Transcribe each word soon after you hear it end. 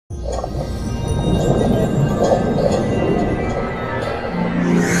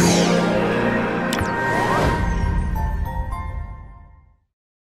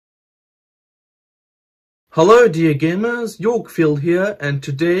Hello dear gamers, Yorkfield here, and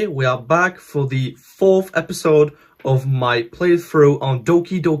today we are back for the 4th episode of my playthrough on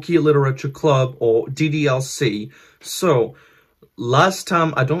Doki Doki Literature Club, or DDLC. So, last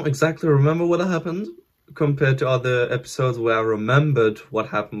time I don't exactly remember what happened compared to other episodes where I remembered what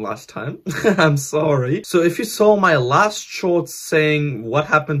happened last time. I'm sorry. So if you saw my last short saying what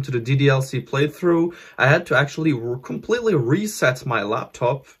happened to the DDLC playthrough, I had to actually completely reset my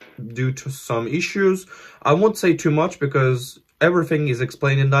laptop due to some issues. I won't say too much because everything is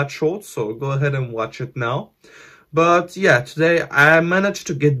explained in that short, so go ahead and watch it now. But yeah, today I managed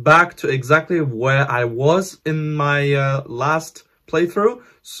to get back to exactly where I was in my last playthrough.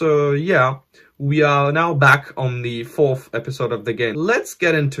 So yeah, we are now back on the 4th episode of the game. Let's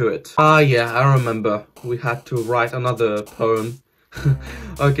get into it. Yeah, I remember. We had to write another poem.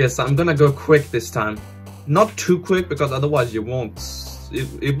 Okay, so I'm gonna go quick this time. Not too quick because otherwise you won't...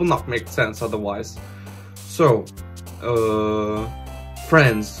 It will not make sense otherwise. So,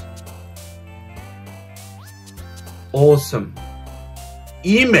 friends. Awesome.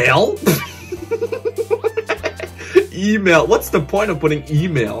 Email? Email. What's the point of putting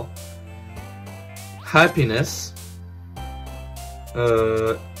email? Happiness.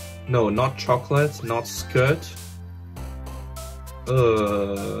 No, not chocolate, not skirt. 12?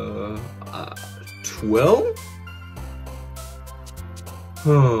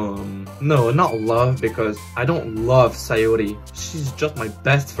 No, not love, because I don't love Sayori. She's just my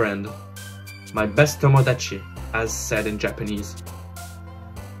best friend. My best tomodachi, as said in Japanese.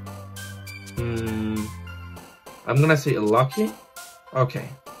 I'm gonna say lucky? Okay,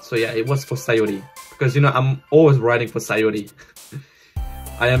 so yeah, it was for Sayori. Because, you know, I'm always writing for Sayori.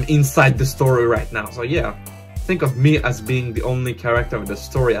 I am inside the story right now, so yeah. Think of me as being the only character of the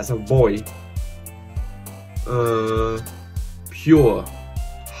story as a boy. Pure.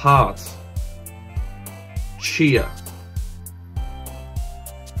 Heart. Cheer.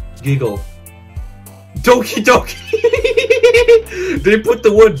 Giggle. Doki Doki! They put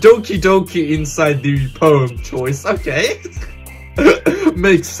the word Doki Doki inside the poem choice. Okay.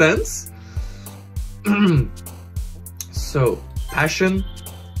 Makes sense. So, passion.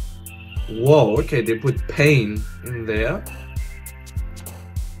 Whoa, okay, they put pain in there.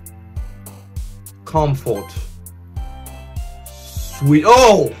 Comfort. Sweet.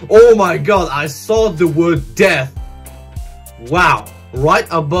 Oh my god, I saw the word death. Wow, right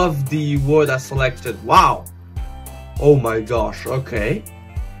above the word I selected. Wow. Oh my gosh, okay.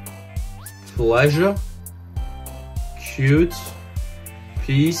 Pleasure. Cute.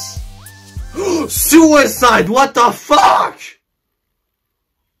 Peace. Suicide! What the fuck?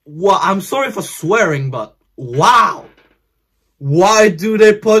 Well, I'm sorry for swearing, but wow. Why do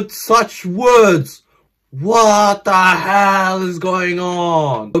they put such words? What the hell is going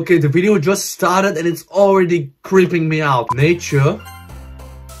on? Okay, the video just started and it's already creeping me out. Nature.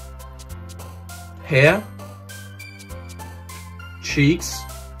 Hair. Cheeks.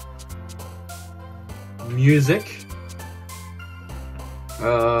 Music.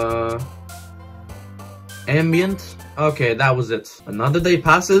 Ambient. Okay, that was it. Another day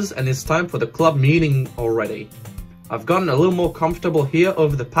passes and it's time for the club meeting already. I've gotten a little more comfortable here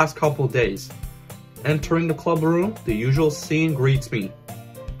over the past couple days. Entering the club room, the usual scene greets me.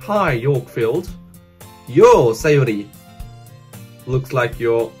 Hi, Yorkfield. Yo, Sayori. Looks like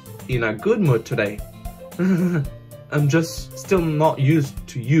you're in a good mood today. I'm just still not used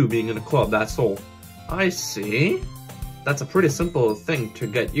to you being in a club, that's all. I see. That's a pretty simple thing to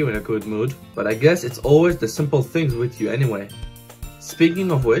get you in a good mood, but I guess it's always the simple things with you anyway. Speaking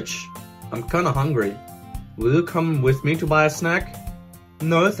of which, I'm kinda hungry. Will you come with me to buy a snack?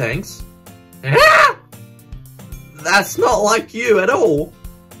 No thanks. Ah! That's not like you at all.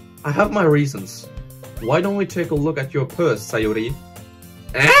 I have my reasons. Why don't we take a look at your purse, Sayori?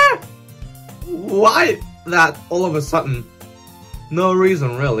 Ah! Why that all of a sudden? No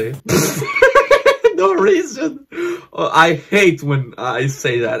reason really. No reason. I hate when I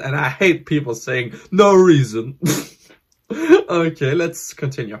say that, and I hate people saying no reason. Okay, let's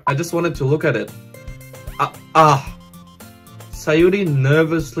continue. I just wanted to look at it. Sayori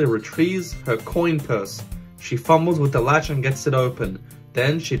nervously retrieves her coin purse. She fumbles with the latch and gets it open.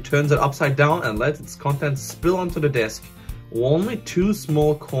 Then she turns it upside down and lets its contents spill onto the desk. Only 2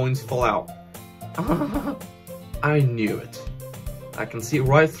 small coins fall out. I knew it. I can see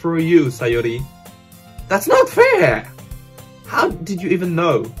right through you, Sayori. That's not fair! How did you even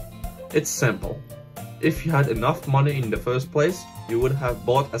know? It's simple. If you had enough money in the first place, you would have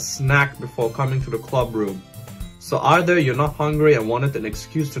bought a snack before coming to the club room. So either you're not hungry and wanted an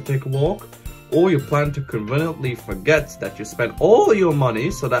excuse to take a walk, or you plan to conveniently forget that you spent all your money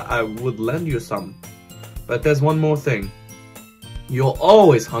so that I would lend you some. But there's one more thing. You're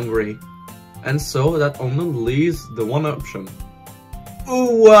always hungry. And so that only leaves the one option.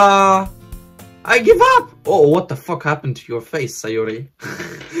 Ooh, I give up! Oh, what the fuck happened to your face, Sayori?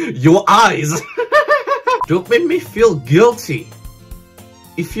 Your eyes! Don't make me feel guilty.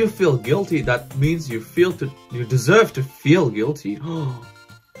 If you feel guilty, that means you deserve to feel guilty.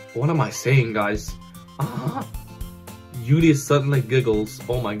 What am I saying, guys? Yuri suddenly giggles.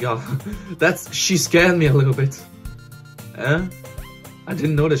 Oh my god. She scared me a little bit. I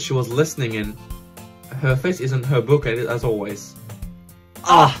didn't notice she was listening in. Her face is in her book as always.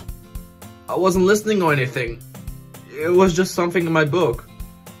 I wasn't listening or anything. It was just something in my book.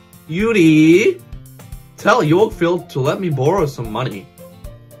 Yuri! Tell Yorkfield to let me borrow some money.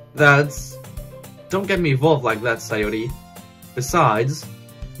 Don't get me involved like that, Sayori. Besides,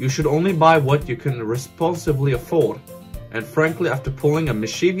 you should only buy what you can responsibly afford. And frankly, after pulling a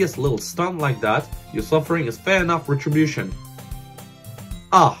mischievous little stunt like that, your suffering is fair enough retribution.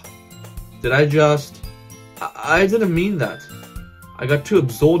 Did I just... I didn't mean that. I got too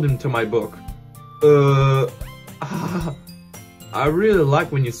absorbed into my book. I really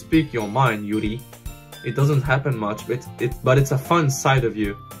like when you speak your mind, Yuri. It doesn't happen much, but it's a fun side of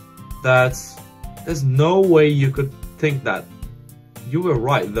you. There's no way you could think that. You were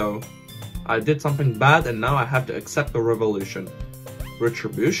right, though. I did something bad and now I have to accept the revolution.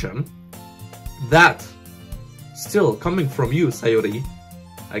 Retribution? That! Still, coming from you, Sayori.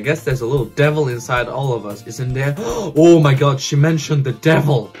 I guess there's a little devil inside all of us, isn't there? Oh my god, she mentioned the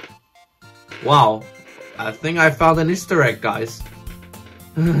devil! Wow, I think I found an Easter egg, guys.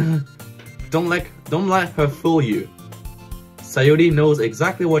 Don't let her fool you. Sayori knows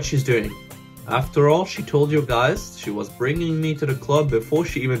exactly what she's doing. After all, she told you guys she was bringing me to the club before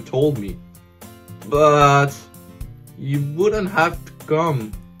she even told me. But you wouldn't have to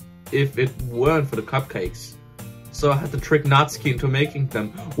come if it weren't for the cupcakes. So I had to trick Natsuki into making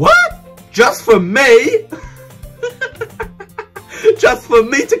them. What? Just for me? Just for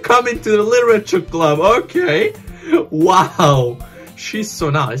me to come into the literature club, okay. Wow, she's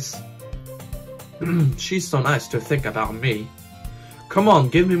so nice. She's so nice to think about me. Come on,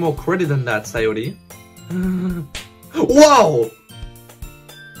 give me more credit than that, Sayori. Whoa!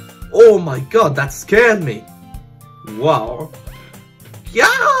 Oh my god, that scared me. Wow.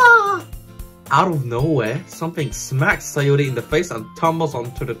 Yeah! Out of nowhere, something smacks Sayori in the face and tumbles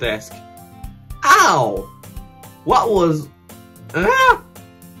onto the desk. Ow! What was...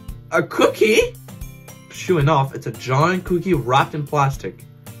 a cookie? Sure enough, it's a giant cookie wrapped in plastic.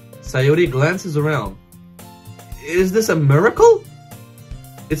 Sayori glances around. Is this a miracle?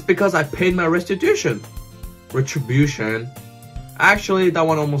 It's because I paid my restitution. Retribution. Actually, that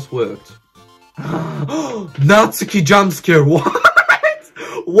one almost worked. Natsuki jump scare. What?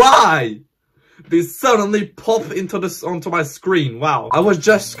 Why? They suddenly pop onto my screen. Wow. I was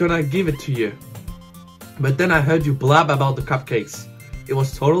just gonna give it to you. But then I heard you blab about the cupcakes. It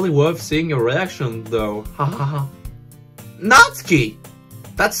was totally worth seeing your reaction though. Ha ha ha. Natsuki!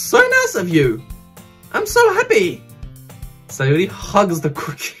 That's so nice of you. I'm so happy. Sayori hugs the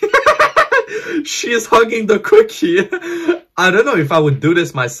cookie. She is hugging the cookie. I don't know if I would do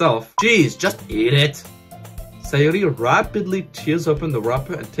this myself. Jeez, just eat it. Sayori rapidly tears open the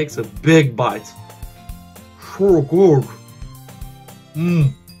wrapper and takes a big bite. So good.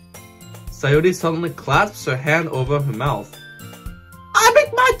 Sayori suddenly clasps her hand over her mouth. I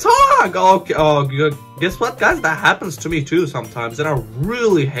bit my tongue! Okay, oh, guess what, guys? That happens to me too sometimes, and I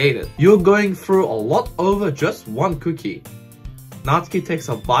really hate it. You're going through a lot over just one cookie. Natsuki takes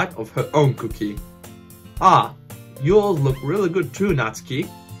a bite of her own cookie. Ah, yours look really good too, Natsuki.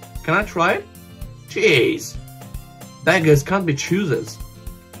 Can I try it? Jeez. Beggars can't be choosers.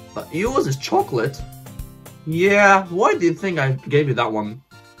 But yours is chocolate. Yeah, why do you think I gave you that one?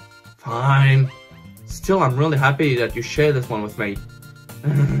 Fine. Still, I'm really happy that you share this one with me.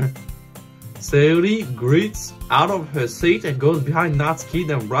 Sayori greets out of her seat and goes behind Natsuki,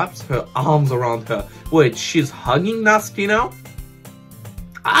 then wraps her arms around her. Wait, she's hugging Natsuki now?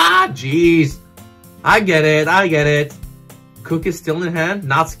 Ah, jeez. I get it. Cookie still in hand,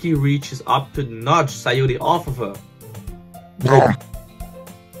 Natsuki reaches up to nudge Sayori off of her.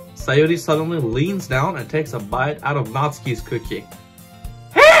 Sayori suddenly leans down and takes a bite out of Natsuki's cookie.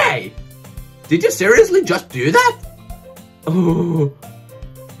 Hey! Did you seriously just do that? Oh.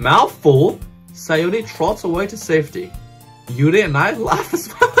 Mouthful, Sayori trots away to safety. Yuri and I laugh as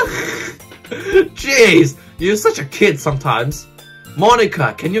well. Jeez, you're such a kid sometimes.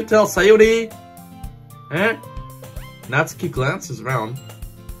 Monica, can you tell Sayori? Natsuki glances around.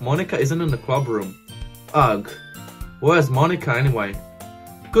 Monica isn't in the club room. Ugh. Where's Monica anyway?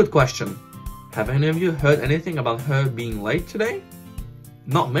 Good question. Have any of you heard anything about her being late today?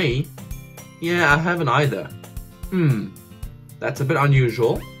 Not me. Yeah, I haven't either. That's a bit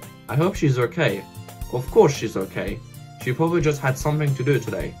unusual. I hope she's okay. Of course she's okay. She probably just had something to do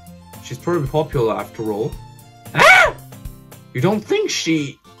today. She's probably popular after all. Ah! You don't think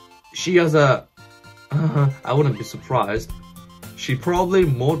she has a... I wouldn't be surprised. She's probably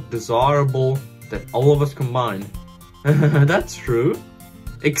more desirable than all of us combined. That's true.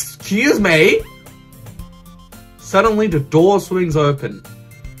 Excuse me? Suddenly the door swings open.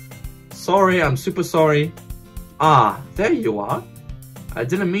 Sorry, I'm super sorry. Ah, there you are. I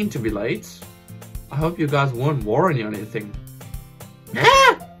didn't mean to be late. I hope you guys weren't worrying or anything.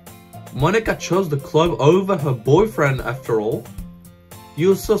 Ah! Monica chose the club over her boyfriend after all.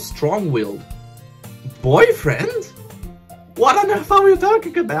 You're so strong-willed. Boyfriend? What on earth are we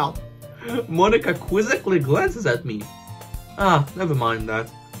talking about? Monica quizzically glances at me. Ah, never mind that.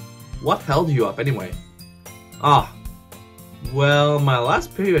 What held you up anyway? Ah, well, my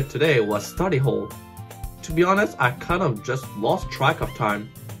last period today was study hall. To be honest, I kind of just lost track of time.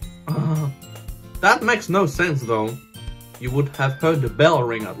 That makes no sense though. You would have heard the bell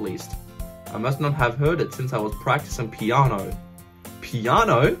ring at least. I must not have heard it since I was practicing piano.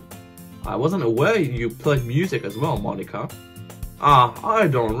 Piano? I wasn't aware you played music as well, Monica. Ah, I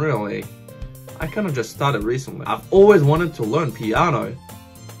don't really. I kind of just started recently. I've always wanted to learn piano.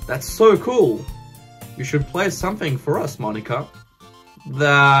 That's so cool. You should play something for us, Monica.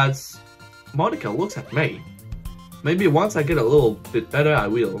 That's... Monica looks at me. Maybe once I get a little bit better, I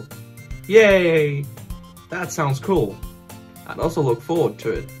will. Yay! That sounds cool. I'd also look forward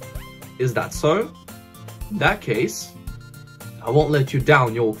to it. Is that so? In that case, I won't let you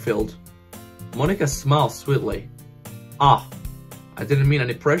down, Yorkfield. Monica smiles sweetly. Ah, I didn't mean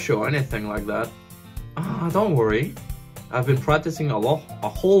any pressure or anything like that. Ah, don't worry. I've been practicing a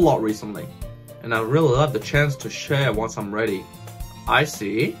whole lot recently, and I really love the chance to share once I'm ready. I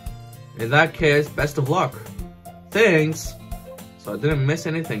see. In that case, best of luck. Thanks. So I didn't miss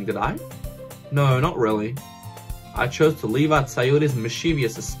anything, did I? No, not really. I chose to leave out Sayori's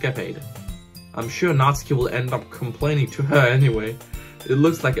mischievous escapade. I'm sure Natsuki will end up complaining to her anyway. It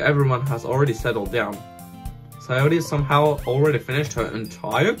looks like everyone has already settled down. Sayori somehow already finished her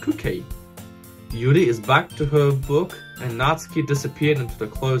entire cookie. Yuri is back to her book and Natsuki disappeared into the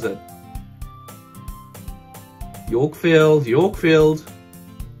closet. Yorkfield, Yorkfield.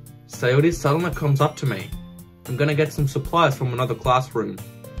 Sayori suddenly comes up to me. I'm gonna get some supplies from another classroom.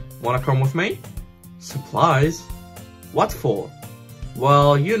 Wanna come with me? Supplies? What for?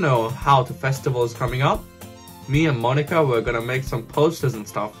 Well, you know how the festival is coming up. Me and Monica were gonna make some posters and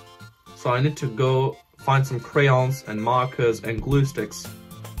stuff. So I need to go find some crayons and markers and glue sticks.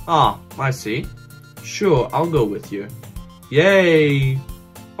 Ah, I see. Sure, I'll go with you. Yay!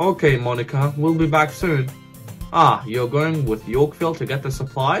 Okay, Monica, we'll be back soon. Ah, you're going with Yorkfield to get the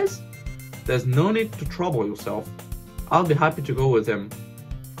supplies? There's no need to trouble yourself. I'll be happy to go with him.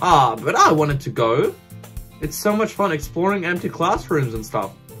 Ah, but I wanted to go. It's so much fun exploring empty classrooms and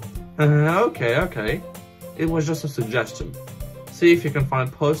stuff. Okay. It was just a suggestion. See if you can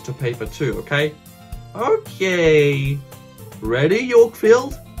find poster paper too, okay? Okay. Ready,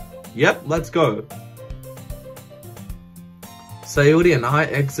 Yorkfield? Yep, let's go. Sayori and I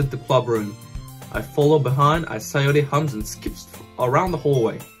exit the club room. I follow behind as Sayori hums and skips around the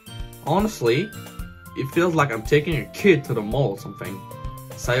hallway. Honestly, it feels like I'm taking a kid to the mall or something.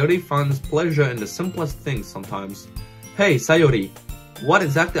 Sayori finds pleasure in the simplest things sometimes. Hey Sayori, what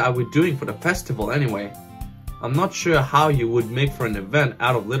exactly are we doing for the festival anyway? I'm not sure how you would make for an event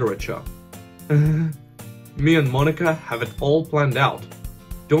out of literature. Me and Monica have it all planned out.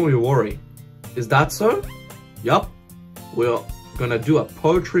 Don't you worry. Is that so? Yup. We're gonna do a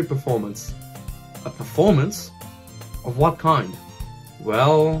poetry performance. A performance? Of what kind?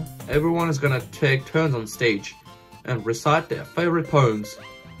 Well, everyone is gonna take turns on stage and recite their favorite poems.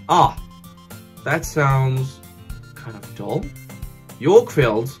 Ah, that sounds kind of dull.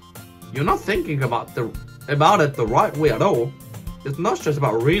 Yorkfield, you're not thinking about it the right way at all. It's not just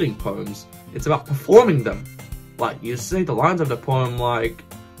about reading poems, it's about performing them. Like, you say the lines of the poem like,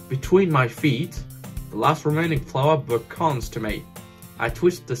 between my feet, the last remaining flower beckons to me. I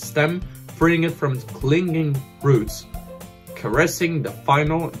twist the stem, freeing it from its clinging roots, caressing the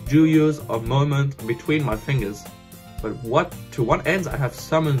final joyous moment between my fingers. But to what ends I have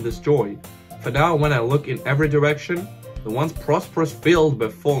summoned this joy? For now, when I look in every direction, the once prosperous field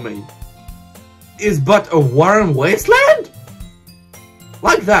before me is but a barren wasteland?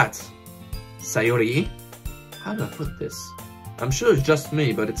 Like that. Sayori, how do I put this? I'm sure it's just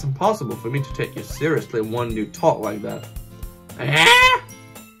me, but it's impossible for me to take you seriously when you talk like that.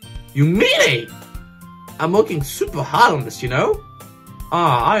 You meanie! I'm working super hard on this, you know?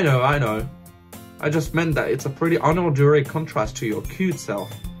 Ah, I know. I just meant that it's a pretty unordinary contrast to your cute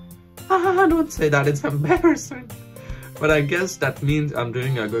self. Haha, don't say that, it's embarrassing. But I guess that means I'm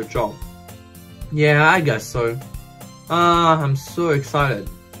doing a good job. Yeah, I guess so. I'm so excited.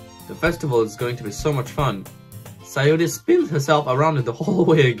 The festival is going to be so much fun. Sayori spins herself around in the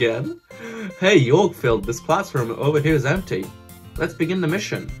hallway again. Hey Yorkfield, this classroom over here is empty. Let's begin the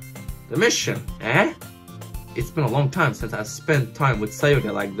mission. The mission, eh? It's been a long time since I spent time with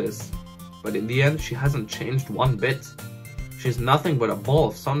Sayori like this. But in the end, she hasn't changed one bit. She's nothing but a ball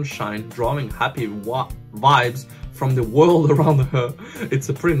of sunshine, drawing happy vibes from the world around her. It's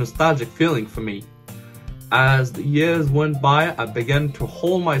a pretty nostalgic feeling for me. As the years went by, I began to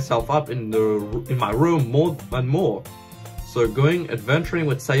hole myself up in my room more and more. So going adventuring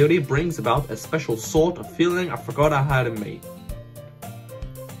with Sayori brings about a special sort of feeling I forgot I had in me.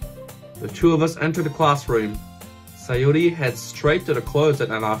 The two of us enter the classroom. Sayori heads straight to the closet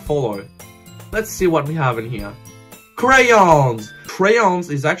and I follow. Let's see what we have in here. Crayons! Crayons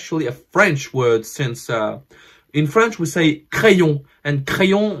is actually a French word since in French we say crayon, and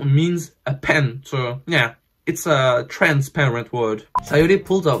crayon means a pen, so yeah, it's a transparent word. Sayori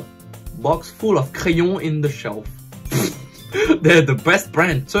pulls a box full of crayons in the shelf. They're the best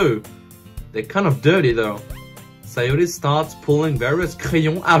brand too. They're kind of dirty though. Sayori starts pulling various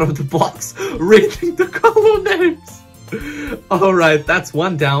crayons out of the box, reading the color names. Alright, that's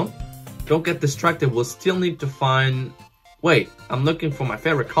one down. Don't get distracted, we'll still need to find... Wait, I'm looking for my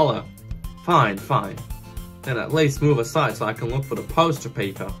favorite color. Fine. Then at least move aside so I can look for the poster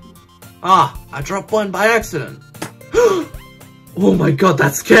paper. Ah, I dropped one by accident. Oh my god,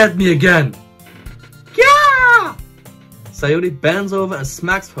 that scared me again. Yeah! Sayori bends over and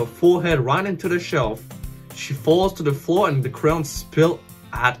smacks her forehead right into the shelf. She falls to the floor and the crayons spill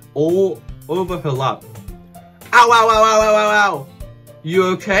all over her lap. Ow! You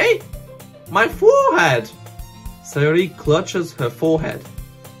okay? My forehead! Sayori clutches her forehead.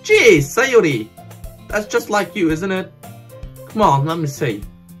 Geez, Sayori! That's just like you, isn't it? Come on, let me see.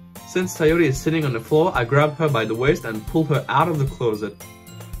 Since Sayori is sitting on the floor, I grab her by the waist and pull her out of the closet.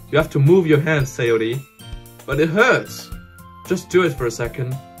 You have to move your hands, Sayori. But it hurts. Just do it for a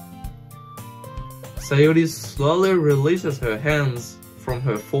second. Sayori slowly releases her hands from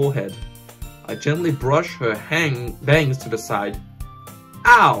her forehead. I gently brush her bangs to the side.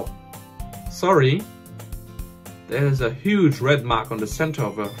 Ow! Sorry. There's a huge red mark on the center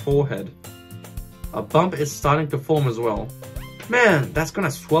of her forehead. A bump is starting to form as well. Man, that's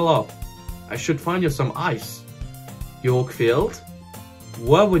gonna swell up. I should find you some ice. Yorkfield?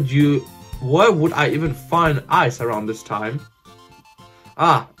 Where would I even find ice around this time?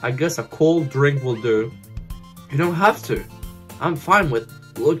 Ah, I guess a cold drink will do. You don't have to. I'm fine with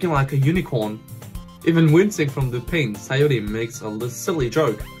looking like a unicorn. Even wincing from the pain, Sayori makes a silly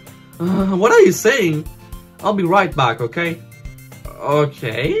joke. What are you saying? I'll be right back, okay?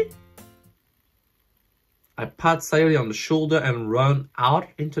 Okay? I pat Sayori on the shoulder and run out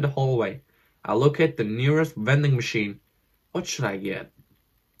into the hallway. I locate the nearest vending machine. What should I get?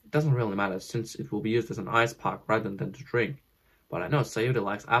 It doesn't really matter since it will be used as an ice pack rather than to drink. But I know Sayori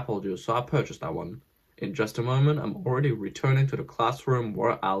likes apple juice, so I purchased that one. In just a moment, I'm already returning to the classroom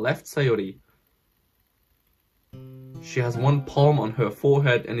where I left Sayori. She has one palm on her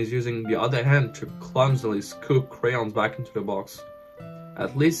forehead and is using the other hand to clumsily scoop crayons back into the box.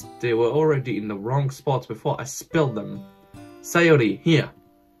 At least they were already in the wrong spots before I spilled them. Sayori, here.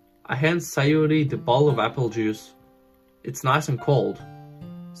 I hand Sayori the bowl of apple juice. It's nice and cold.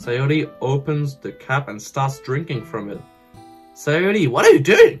 Sayori opens the cap and starts drinking from it. Sayori, what are you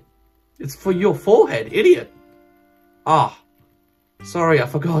doing? It's for your forehead, idiot. Ah, sorry, I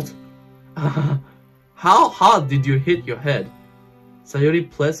forgot. How hard did you hit your head? Sayori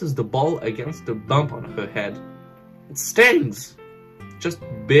places the ball against the bump on her head. It stings. Just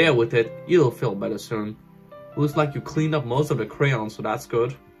bear with it, you'll feel better soon. Looks like you cleaned up most of the crayons, so that's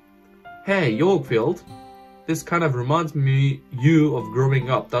good. Hey, Yorkfield. This kind of reminds you of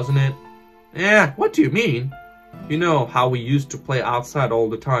growing up, doesn't it? Yeah, what do you mean? You know how we used to play outside all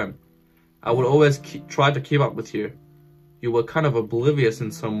the time. I would always try to keep up with you. You were kind of oblivious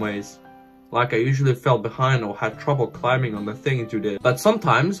in some ways. Like I usually fell behind or had trouble climbing on the things you did. But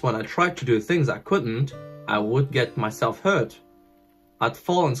sometimes when I tried to do things I couldn't, I would get myself hurt. I'd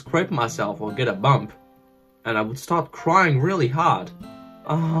fall and scrape myself or get a bump. And I would start crying really hard.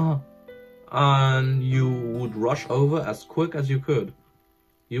 And you would rush over as quick as you could.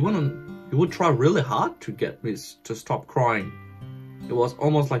 You would try really hard to get me to stop crying. It was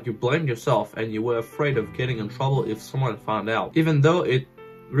almost like you blamed yourself and you were afraid of getting in trouble if someone found out. Even though it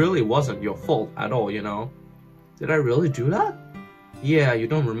really wasn't your fault at all, you know. Did I really do that? Yeah, you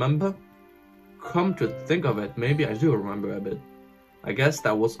don't remember? Come to think of it, maybe I do remember a bit. I guess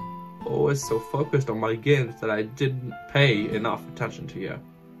that was always so focused on my games that I didn't pay enough attention to you.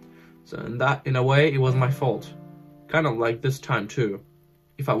 So in a way, it was my fault. Kind of like this time too.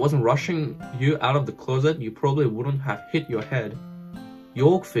 If I wasn't rushing you out of the closet, you probably wouldn't have hit your head.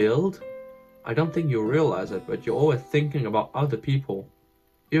 Yorkfield? I don't think you realize it, but you're always thinking about other people.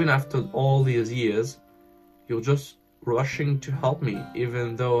 Even after all these years, you're just rushing to help me,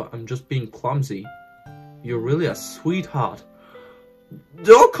 even though I'm just being clumsy. You're really a sweetheart.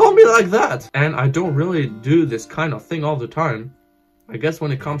 Don't call me like that! And I don't really do this kind of thing all the time. I guess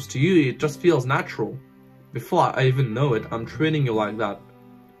when it comes to you, it just feels natural. Before I even know it, I'm treating you like that.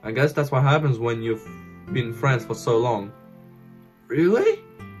 I guess that's what happens when you've been friends for so long. Really?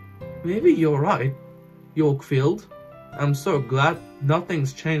 Maybe you're right, Yorkfield. I'm so glad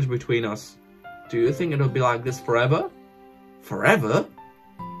nothing's changed between us. Do you think it'll be like this forever? Forever?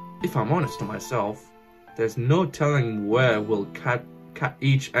 If I'm honest to myself, there's no telling where we'll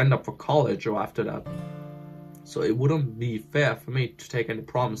each end up for college or after that. So it wouldn't be fair for me to take any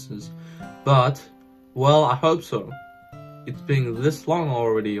promises. But, well, I hope so. It's been this long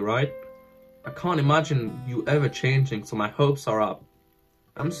already, right? I can't imagine you ever changing, so my hopes are up.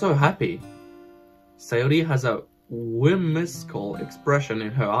 I'm so happy. Sayori has a whimsical expression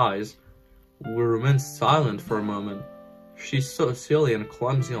in her eyes. We remain silent for a moment. She's so silly and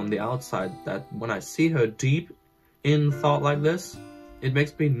clumsy on the outside that when I see her deep in thought like this, it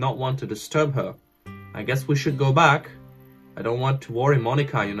makes me not want to disturb her. I guess we should go back. I don't want to worry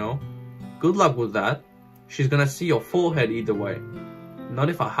Monica, you know. Good luck with that. She's gonna see your forehead either way. Not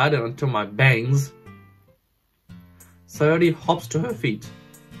if I hide it until my bangs. Sayori hops to her feet.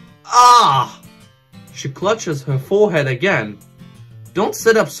 Ah! She clutches her forehead again. Don't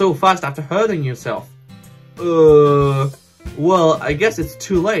sit up so fast after hurting yourself. Well, I guess it's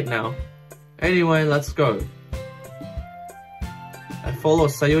too late now. Anyway, let's go. I follow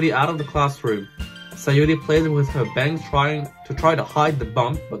Sayori out of the classroom. Sayori plays with her bangs trying to hide the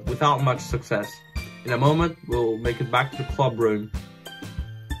bump, but without much success. In a moment, we'll make it back to the club room.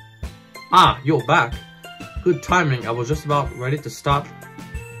 Ah, you're back. Good timing, I was just about ready to start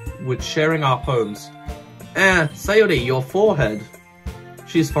with sharing our poems. Sayori, your forehead.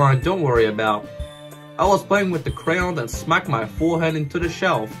 She's fine, don't worry about. I was playing with the crayons and smacked my forehead into the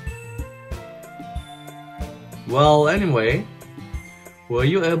shelf. Well, anyway, were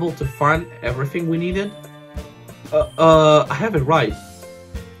you able to find everything we needed? I have it right.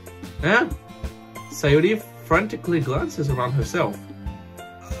 Sayori frantically glances around herself.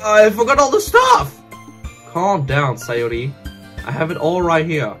 I forgot all the stuff! Calm down, Sayori. I have it all right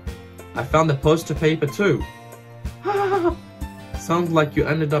here. I found the poster paper too. Sounds like you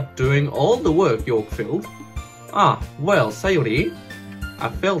ended up doing all the work, Yorkfield. Ah, well, Sayori. I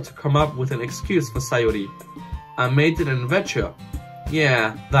failed to come up with an excuse for Sayori. I made it an adventure.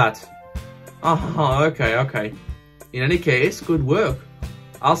 Yeah, that. Okay. In any case, good work.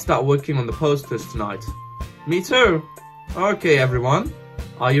 I'll start working on the posters tonight. Me too. Okay, everyone.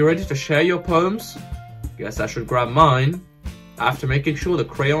 Are you ready to share your poems? Guess I should grab mine. After making sure the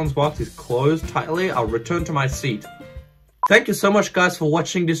crayons box is closed tightly, I'll return to my seat. Thank you so much guys for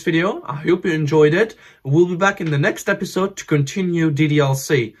watching this video. I hope you enjoyed it. We'll be back in the next episode to continue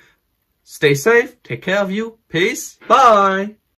DDLC. Stay safe, take care of you, peace, bye!